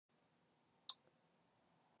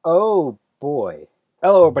Oh boy.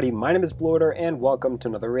 Hello everybody, my name is Blorder and welcome to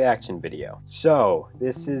another reaction video. So,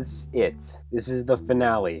 this is it. This is the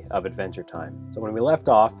finale of Adventure Time. So when we left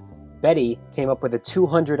off, Betty came up with a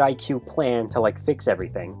 200 IQ plan to like fix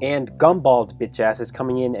everything. And Gumball's bitch ass is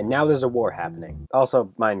coming in and now there's a war happening. Also,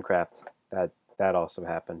 Minecraft. That also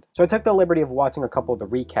happened. So I took the liberty of watching a couple of the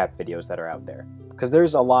recap videos that are out there. Because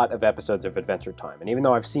there's a lot of episodes of Adventure Time. And even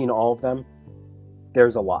though I've seen all of them,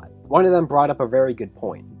 there's a lot. One of them brought up a very good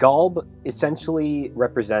point. Gulb essentially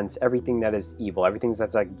represents everything that is evil, everything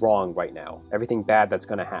that's like wrong right now, everything bad that's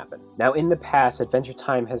going to happen. Now in the past, Adventure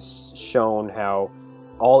Time has shown how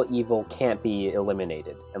all evil can't be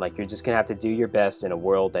eliminated, and like you're just gonna have to do your best in a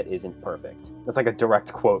world that isn't perfect. That's like a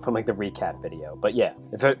direct quote from like the recap video. But yeah,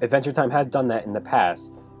 Adventure Time has done that in the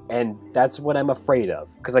past. And that's what I'm afraid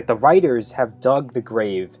of. Because, like, the writers have dug the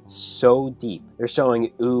grave so deep. They're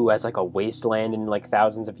showing Ooh as, like, a wasteland in, like,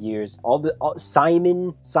 thousands of years.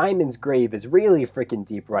 Simon's grave is really freaking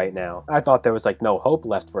deep right now. I thought there was, like, no hope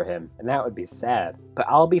left for him. And that would be sad. But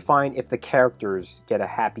I'll be fine if the characters get a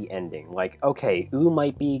happy ending. Like, okay, Ooh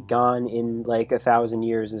might be gone in, like, 1,000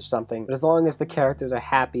 years or something. But as long as the characters are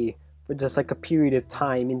happy for just like a period of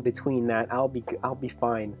time in between that, I'll be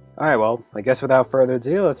fine. Alright, well, I guess without further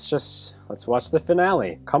ado, let's watch the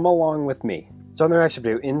finale. Come along with me. So in the reaction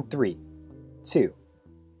video in 3, 2,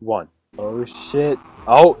 1. Oh shit.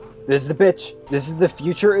 Oh, this is the bitch. This is the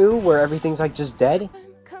future Ooh where everything's like just dead?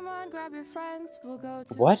 Come on, grab your friends. We'll go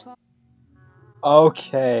to what?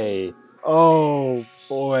 Okay. Oh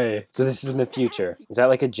boy. So this is in the future. Is that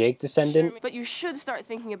like a Jake descendant? But you should start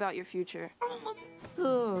thinking about your future.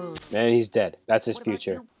 Man, he's dead. That's his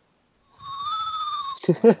future.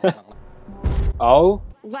 Oh?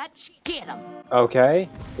 Let's get him. Okay.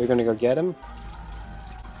 We're gonna go get him.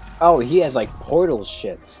 Oh, he has like portal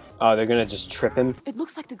shits. Oh, they're gonna just trip him. It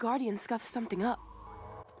looks like the Guardian scuffed something up.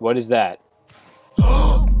 What is that?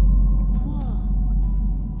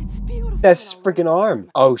 It's beautiful. That's his freaking arm.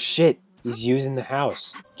 Oh shit. He's using the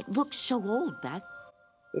house. It looks so old, Beth.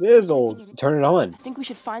 It is old. Turn it on. I think we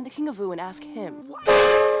should find the King of Ooh and ask him.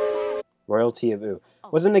 Royalty of Ooh.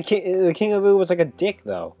 Wasn't the King of Ooh was like a dick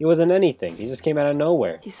though. He wasn't anything. He just came out of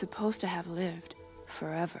nowhere. He's supposed to have lived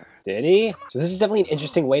forever. Did he? So this is definitely an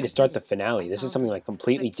interesting way to start the finale. This is something like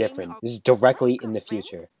completely different. This is directly in the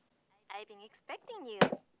future. I've been expecting you.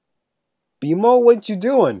 Bimo, what you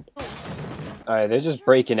doing? Alright, they're just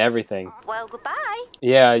breaking everything. Well, goodbye.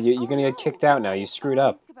 Yeah, you're gonna get kicked out now. You screwed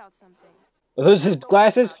up. Are those his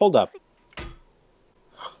glasses? Hold up.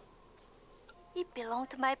 It belonged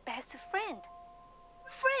to my best friend,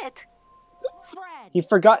 Fred. He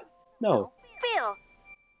forgot. No. Phil.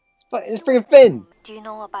 It's freaking Finn. Do you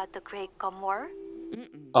know about the Great Gum War?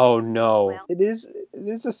 Oh no. It is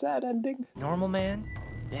a sad ending. Normal Man,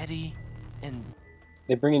 Betty, and...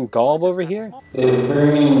 They bringing Gulb over here? They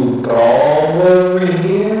bringing Gulb over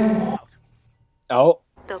here? Oh.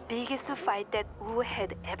 The biggest fight that Ooh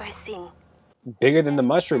had ever seen. Bigger than the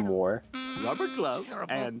Mushroom War. Rubber gloves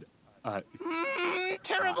and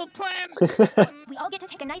terrible plan! We all get to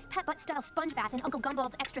take a nice pet butt-style sponge bath in Uncle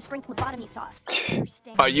Gumball's extra strength lobotomy sauce.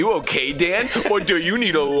 Are you okay, Dan? Or do you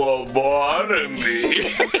need a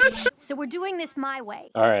lobotomy? So we're doing this my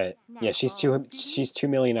way. Alright. Yeah, she's 2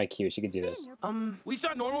 million IQ. She could do this. We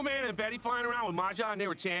saw Normal Man and Betty flying around with Maja and they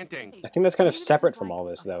were chanting. I think that's kind of separate from all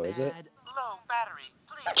this though, is it? Low battery,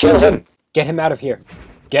 please. Kill him! Get him out of here.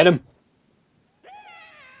 Get him!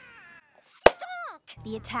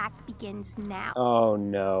 The attack begins now. Oh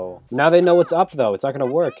no. Now they know what's up though. It's not gonna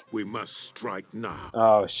work. We must strike now.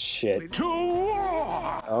 Oh shit. To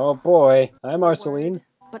war! Oh boy. Hi Marceline.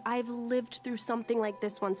 But I've lived through something like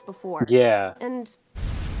this once before. Yeah. And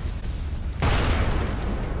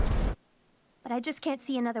But I just can't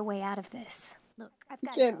see another way out of this. Look, I've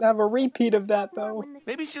got... Can't have a repeat of that though.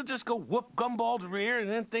 Maybe she'll just go whoop Gumball's rear and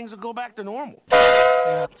then things will go back to normal.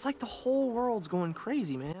 It's like the whole world's going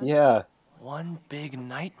crazy, man. Yeah. One big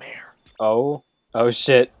nightmare. Oh. Oh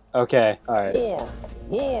shit. Okay. Alright. War!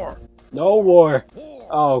 War! No war.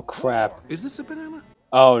 Oh crap. Is this a banana?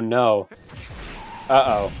 Oh no.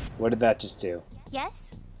 Uh-oh. What did that just do?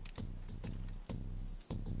 Yes?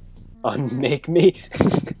 Unmake me?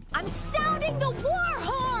 I'm sounding the war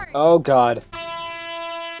horn! Oh god.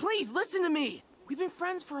 Please, listen to me! We've been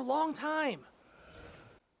friends for a long time.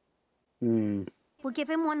 We'll give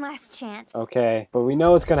him one last chance. Okay. But we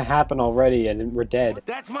know it's gonna happen already and we're dead.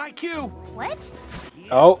 That's my cue! What?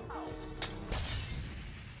 Oh.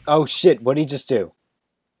 Oh shit, what'd he just do?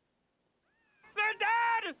 They're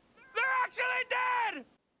dead! They're actually dead!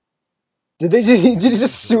 Did he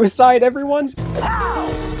just suicide everyone?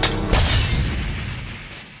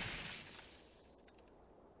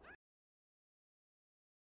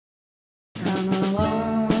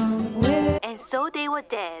 they were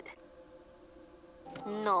dead.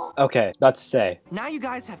 No. Okay, about to say. Now you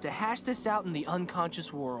guys have to hash this out in the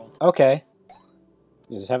unconscious world. Okay.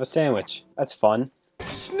 You just have a sandwich. That's fun.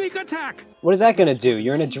 Sneak attack! What is that gonna do?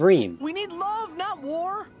 You're in a dream. We need love, not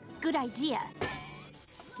war. Good idea.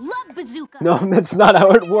 Love bazooka. No, that's not how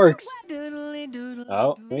it works.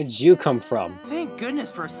 Oh, where did you come from? Thank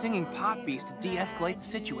goodness for a singing pop beast to de-escalate the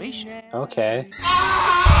situation. Okay.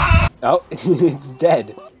 Oh, it's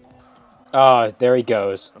dead. Oh, there he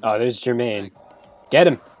goes. Oh, there's Jermaine. Get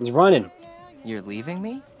him. He's running. You're leaving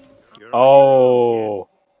me? Oh.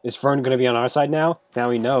 Is Fern gonna be on our side now? Now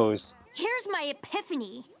he knows. Here's my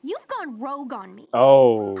epiphany. You've gone rogue on me.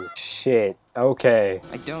 Oh, shit. Okay.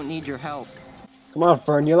 I don't need your help. Come on,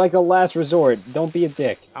 Fern. You're like a last resort. Don't be a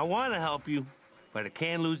dick. I want to help you, but I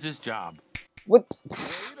can't lose this job. What?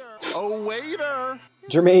 Oh, waiter!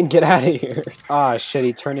 Jermaine, get out of here. Ah, shit.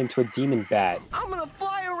 He turned into a demon bat. I'm gonna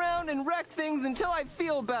fly around and wreck things until I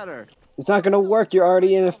feel better. It's not gonna work. You're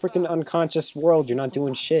already in a freaking unconscious world. You're not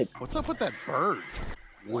doing shit. What's up with that bird?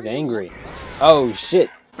 He's angry. Oh, shit.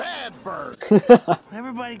 Bad bird!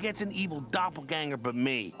 Everybody gets an evil doppelganger but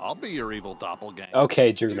me. I'll be your evil doppelganger.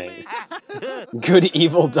 Okay, Jermaine. Good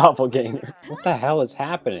evil doppelganger. What the hell is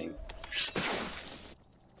happening?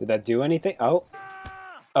 Did that do anything? Oh.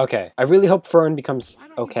 Okay. I really hope Fern becomes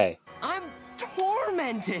okay. I'm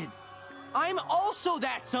tormented. I'm also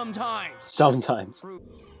that sometimes. Sometimes.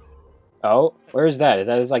 Oh, where is that? Is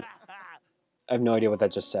that like... I have no idea what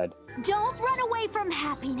that just said. Don't run away from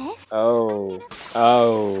happiness. Oh.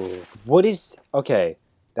 Oh. What is... Okay.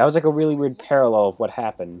 That was like a really weird parallel of what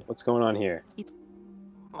happened. What's going on here?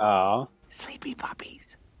 Aw. Sleepy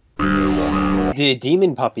puppies. The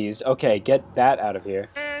demon puppies. Okay, get that out of here.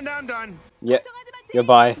 And I'm done. Yeah.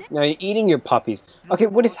 Goodbye. Now you're eating your puppies. Okay,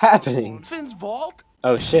 what is happening? Finn's vault?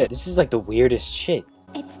 Oh shit. This is like the weirdest shit.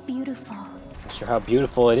 It's beautiful. Not sure how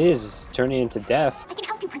beautiful it is. It's turning into death. I can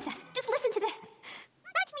help you, princess. Just listen to this.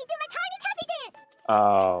 Watch me do my tiny taffy dance.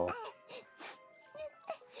 Oh.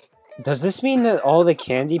 Does this mean that all the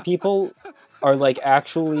candy people are like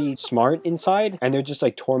actually smart inside and they're just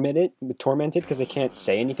like tormented because they can't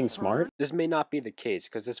say anything smart? This may not be the case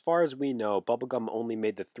because as far as we know, Bubblegum only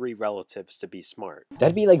made the 3 relatives to be smart.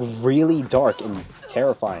 That'd be like really dark and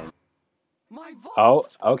terrifying. My Oh,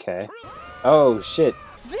 vault. okay. Oh shit.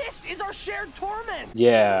 This is our shared torment.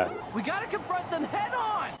 Yeah. We gotta confront them head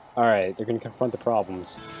on. Alright, they're gonna confront the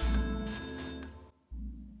problems.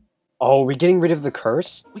 Oh, are we getting rid of the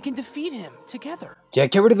curse? We can defeat him together. Yeah,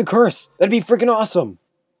 get rid of the curse! That'd be freaking awesome!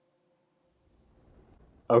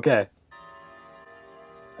 Okay.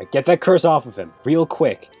 Alright, get that curse off of him. Real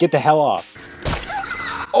quick. Get the hell off.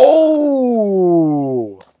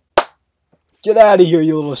 Oh! Get out of here,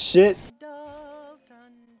 you little shit!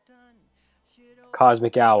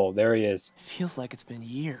 Cosmic Owl, there he is. Feels like it's been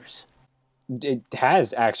years. It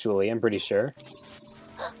has, actually, I'm pretty sure.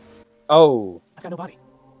 Oh. I got no body.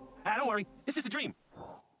 Ah, don't worry. This is a dream.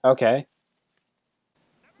 Okay.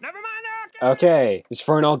 Never mind. They're Okay. Is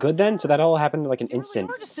Fern all good then? So that all happened in like an They really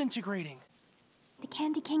instant. are disintegrating. The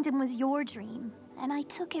Candy Kingdom was your dream, and I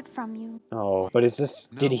took it from you. Oh, but is this...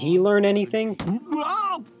 Did he learn anything?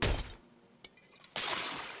 Oh!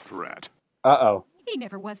 Rat. Uh-oh. He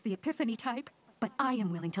never was the epiphany type, but I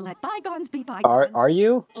am willing to let bygones be bygones. Are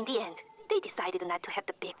you? In the end, they decided not to have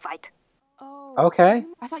the big fight. Oh. Okay.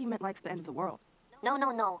 I thought you meant like the end of the world. No,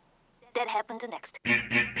 no, no. That happened next.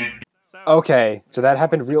 Okay. So that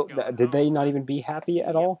happened real... Did they not even be happy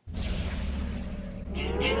at all?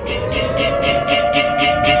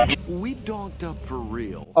 We donked up for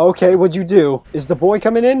real. Okay, what'd you do? Is the boy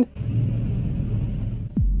coming in?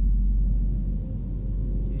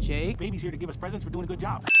 Jake, Baby's here to give us presents for doing a good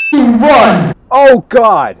job. Run! Oh,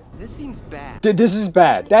 God! this seems bad. This is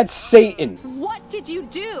bad. That's Satan. What did you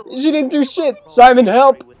do? She didn't do shit. Simon,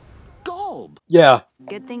 help! Gulp. Yeah.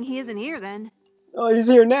 Good thing he isn't here then. Oh, he's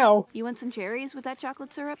here now. You want some cherries with that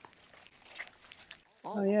chocolate syrup?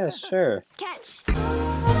 Oh, yeah, sure. Catch!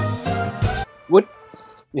 What?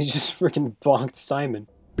 He just freaking bonked Simon.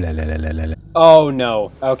 Oh,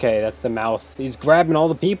 no. Okay, that's the mouth. He's grabbing all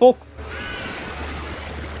the people?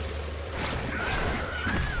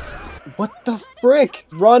 What the frick?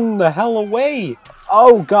 Run the hell away!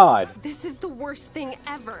 Oh, God. This is the worst thing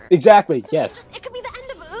ever. Exactly, yes. It could be the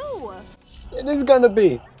end of Ooh. It is gonna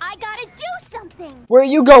be. I gotta do something! Where are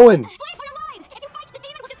you going? Flee for your lives! If you fight the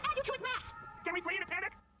demon, we'll just add you to its mass! Can we free in a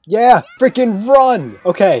panic? Yeah, freaking run!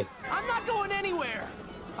 Okay, I'm not going anywhere.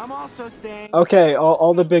 I'm also staying. okay,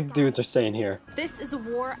 all the big dudes are saying here. This is a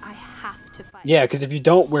war I have to fight. Yeah, because if you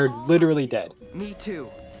don't, we're literally dead. Me too.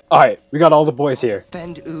 Alright, we got all the boys here.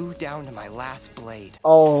 Bend ooh down to my last blade.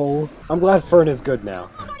 Oh, I'm glad Fern is good now.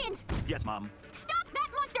 Guardians, Yes, Mom. stop that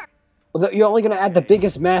monster! Well, you're only gonna add the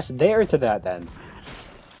biggest mass there to that then.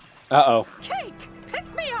 Uh-oh. Cake, pick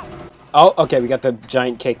me up. Oh, okay, we got the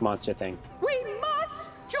giant cake monster thing. We must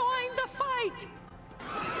join the fight.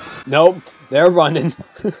 Nope, they're running.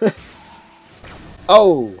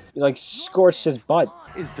 Oh, you like scorched his butt.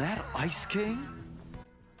 Is that Ice King?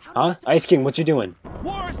 Huh? Ice King, what you doing?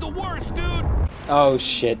 War is the worst, dude! Oh,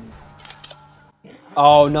 shit.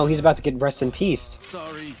 Oh, no, he's about to get rest in peace.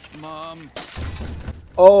 Sorry, Mom.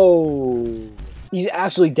 Oh, he's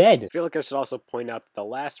actually dead. I feel like I should also point out that the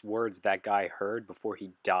last words that guy heard before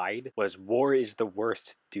he died was, "War is the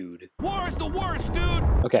worst, dude." War is the worst, dude!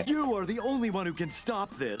 Okay. You are the only one who can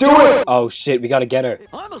stop this. Do it! Oh, shit, we gotta get her.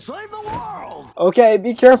 I'ma save the world! Okay,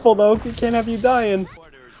 be careful, though. We can't have you dying.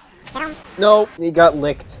 No, he got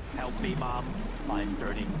licked. Help me, Mom. I'm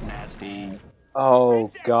turning nasty. Oh,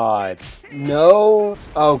 God. No.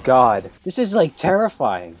 Oh, God. This is, like,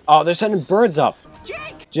 terrifying. Oh, they're sending birds up.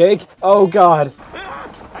 Jake? Oh, God.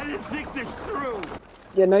 I didn't think this through.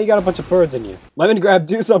 Yeah, now you got a bunch of birds in you. Lemon Grab,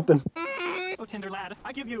 do something. Oh, tender lad,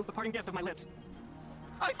 I give you the parting gift of my lips.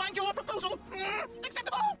 I find you a proposal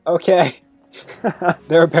acceptable. Okay.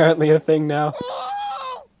 They're apparently a thing now.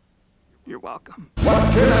 You're welcome.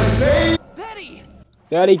 Betty!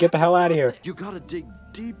 Daddy, get the hell out of here. You gotta dig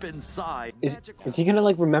deep inside. Is he gonna,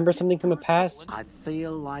 like, remember something from the past? I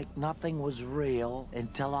feel like nothing was real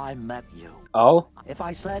until I met you. Oh? If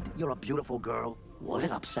I said you're a beautiful girl, would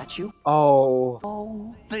it upset you? Oh.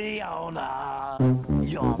 Oh, Fiona,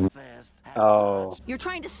 your fist has Oh. You're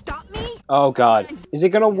trying to stop me? Oh, God. Is it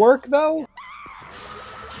gonna work, though?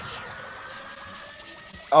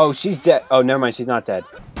 Oh, she's dead. Oh, never mind. She's not dead.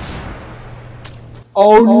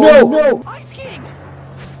 Oh, no! Ice King!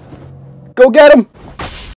 Go get him!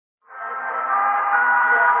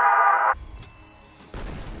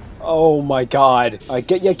 Oh my God! Alright,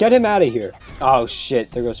 get him out of here! Oh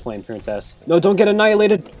shit! There goes Flame Princess. No, don't get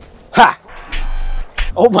annihilated! Ha!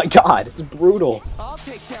 Oh my God! It's brutal. I'll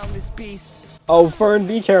take down this beast. Oh, Fern,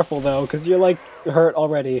 be careful though, cause you're like hurt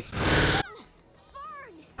already.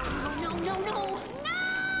 No, no, no, no!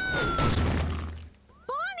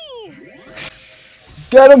 Bonnie!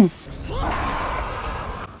 Get him!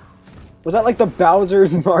 Was that like the Bowser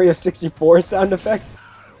Mario 64 sound effect?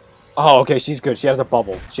 Oh, okay, she's good. She has a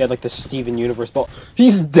bubble. She had like the Steven Universe bubble.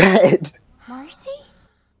 He's dead! Marcy?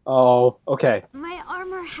 Oh, okay. My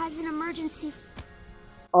armor has an emergency.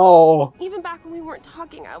 Oh. Even back when we weren't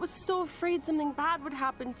talking, I was so afraid something bad would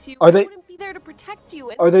happen to you. Are they- I wouldn't be there to protect you.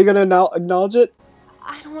 And Are they gonna acknowledge it?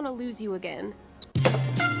 I don't want to lose you again.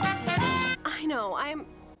 I know, I'm...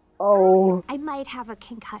 Oh. I might have a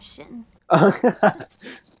concussion.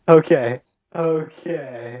 Okay.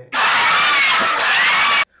 Okay.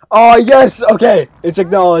 Oh, yes! Okay! It's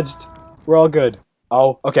acknowledged. We're all good.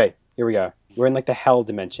 Oh, okay. Here we go. We're in, like, the hell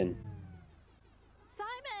dimension.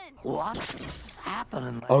 Simon! What's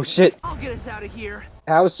happening? Oh, shit. I'll get us out of here.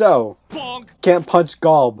 How so? Bonk! Can't punch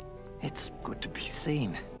Golb. It's good to be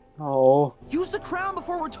seen. Oh. Use the crown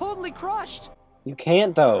before we're totally crushed. You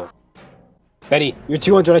can't, though. Betty, you're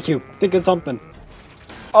 200 IQ. Think of something.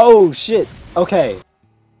 Oh, shit. Okay.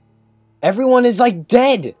 Everyone is, like,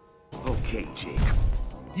 dead. Okay, Jake.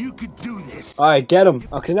 You could do this. Alright, get him.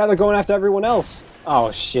 Oh, because now they're going after everyone else.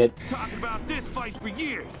 Oh, shit. Talking about this fight for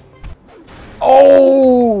years.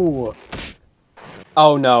 Oh!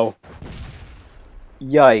 Oh, no.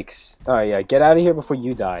 Yikes. Alright, yeah, get out of here before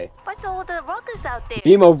you die. What's all the rockers out there?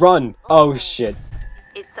 Bimo, run! Oh, shit.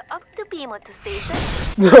 It's up to Bimo to stay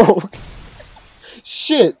safe. No!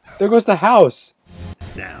 Shit! There goes the house!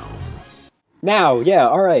 Now, yeah,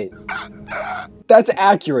 alright. That's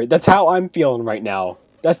accurate. That's how I'm feeling right now.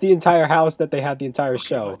 That's the entire house that they had the entire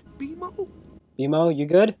show. Bimo? Bimo, you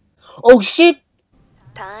good? Oh, shit!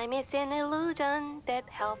 Time is an illusion that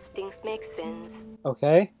helps things make sense.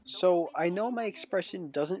 Okay. So, I know my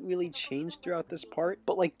expression doesn't really change throughout this part,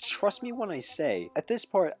 but, like, trust me when I say, at this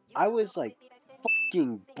part, I was, like,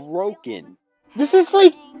 fucking broken. This is,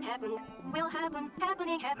 like... Happened, will happen,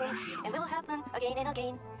 happening, happened, and will happen again and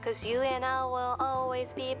again. Cause you and I will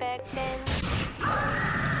always be back then.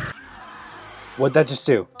 What'd that just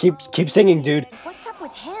do? Keep singing, dude. What's up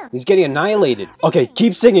with him? He's getting annihilated. Okay,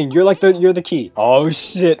 keep singing. You're the key. Oh,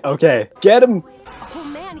 shit. Okay. Get him! Oh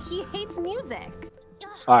man, he hates music.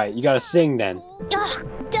 Alright, you gotta sing then. Ugh,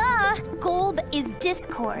 duh! Golb is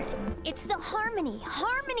discord. It's the harmony.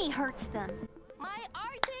 Harmony hurts them. My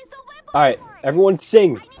art is a weapon. Alright, everyone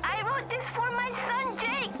sing. I wrote this for my son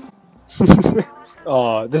Jake.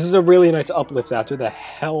 Oh, this is a really nice uplift after the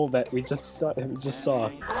hell that we just saw.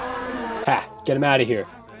 Ha! Get him out of here.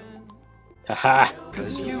 Haha.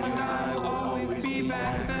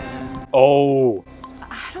 Oh,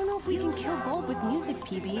 I don't know if we can kill Gold with music,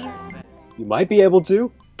 PB. you might be able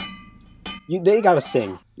to. They gotta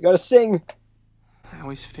sing. You gotta sing. I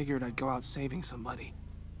always figured I'd go out saving somebody.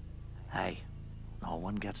 Hey, no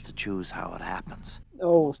one gets to choose how it happens. The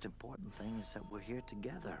Oh, most important thing is that we're here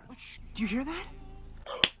together. Shh, do you hear that?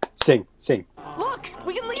 sing, sing. Look,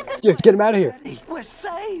 we can leave this. Yeah, get him out of here. Hey, we're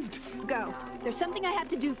saved! Go. There's something I have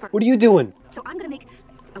to do first. What are you doing? So I'm gonna make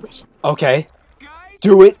a wish. Okay,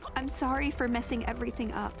 do it. I'm sorry for messing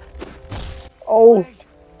everything up. Oh,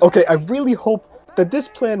 okay. I really hope that this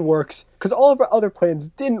plan works, because all of our other plans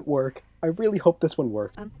didn't work. I really hope this one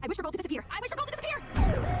works. I wish for Gold to disappear. I wish for Gold to disappear.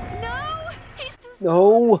 No, he's too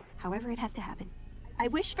strong. No. However, it has to happen. I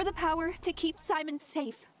wish for the power to keep Simon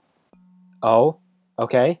safe. Oh,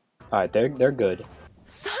 okay. All right, they're good.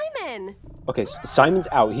 Simon! Okay, so Simon's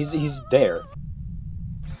out. He's there.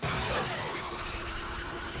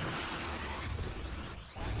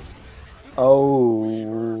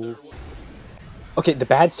 Oh. Okay, the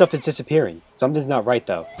bad stuff is disappearing. Something's not right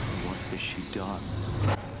though. What has she done?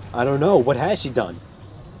 I don't know. What has she done?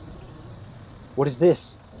 What is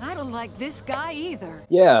this? I don't like this guy either.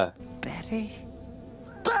 Yeah. Betty?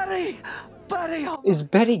 Betty! Betty! Oh, Is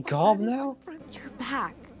Betty gone now? You're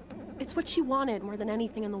back. It's what she wanted more than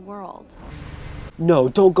anything in the world. No,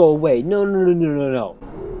 don't go away. No, no, no, no, no, no.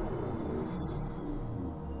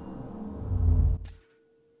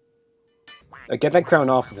 Get that crown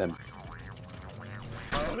off of him.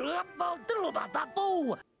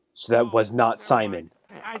 So that was not Simon.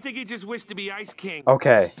 I think he just wished to be Ice King.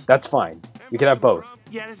 Okay, that's fine. We can have both.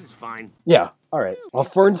 Yeah, this is fine. Yeah, alright. Well,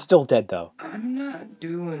 Fern's still dead, though. I'm not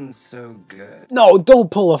doing so good. No,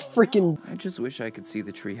 don't pull a freaking... I just wish I could see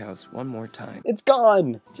the treehouse one more time. It's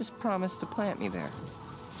gone! Just promise to plant me there.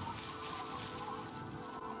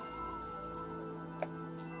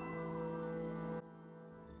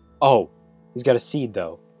 Oh, he's got a seed,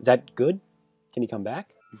 though. Is that good? Can he come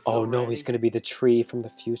back? Oh, no, he's gonna be the tree from the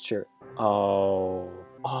future. Oh.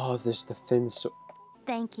 Oh, there's the fins.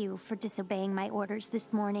 Thank you for disobeying my orders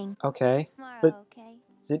this morning. Okay. Tomorrow, But okay?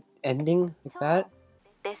 is it ending like that?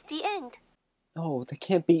 That's the end. No, that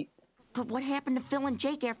can't be... But what happened to Phil and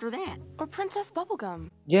Jake after that? Or Princess Bubblegum.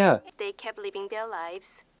 Yeah, They kept living their lives.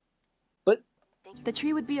 but... The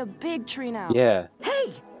tree would be a big tree now. Yeah.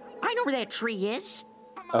 Hey! I know where that tree is!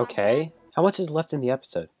 Okay. How much is left in the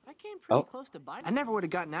episode? I came pretty close to biting. I never would have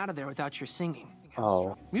gotten out of there without your singing.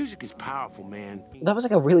 Oh. Music is powerful, man. That was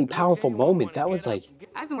like a really powerful moment. That was like...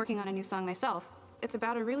 I've been working on a new song myself. It's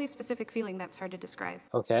about a really specific feeling that's hard to describe.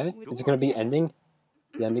 Okay. Is it gonna be ending?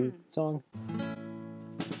 The ending song?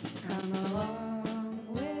 Come along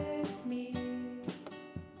with me,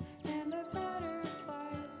 and the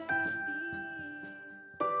butterflies and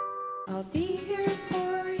bees. I'll be here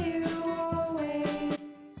for you always.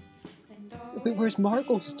 Wait, where's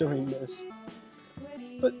Margles during this?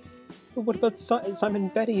 But what about Simon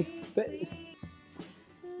and Betty?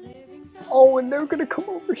 Oh, and they're gonna come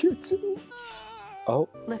over here too. Oh.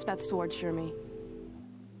 Lift that sword, Shermie.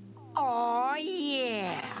 Oh,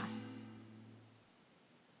 yeah!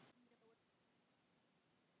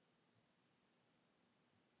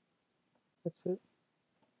 That's it.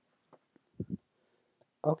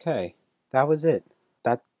 Okay, that was it.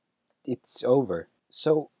 It's over.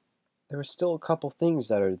 So, there are still a couple things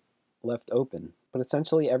that are left open, but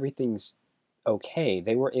essentially everything's okay.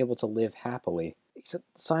 They were able to live happily,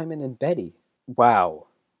 except Simon and Betty. Wow,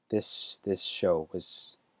 this show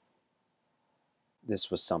was... This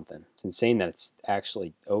was something. It's insane that it's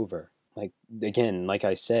actually over. Like, again, like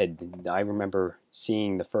I said, I remember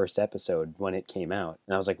seeing the first episode when it came out,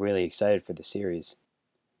 and I was like really excited for the series.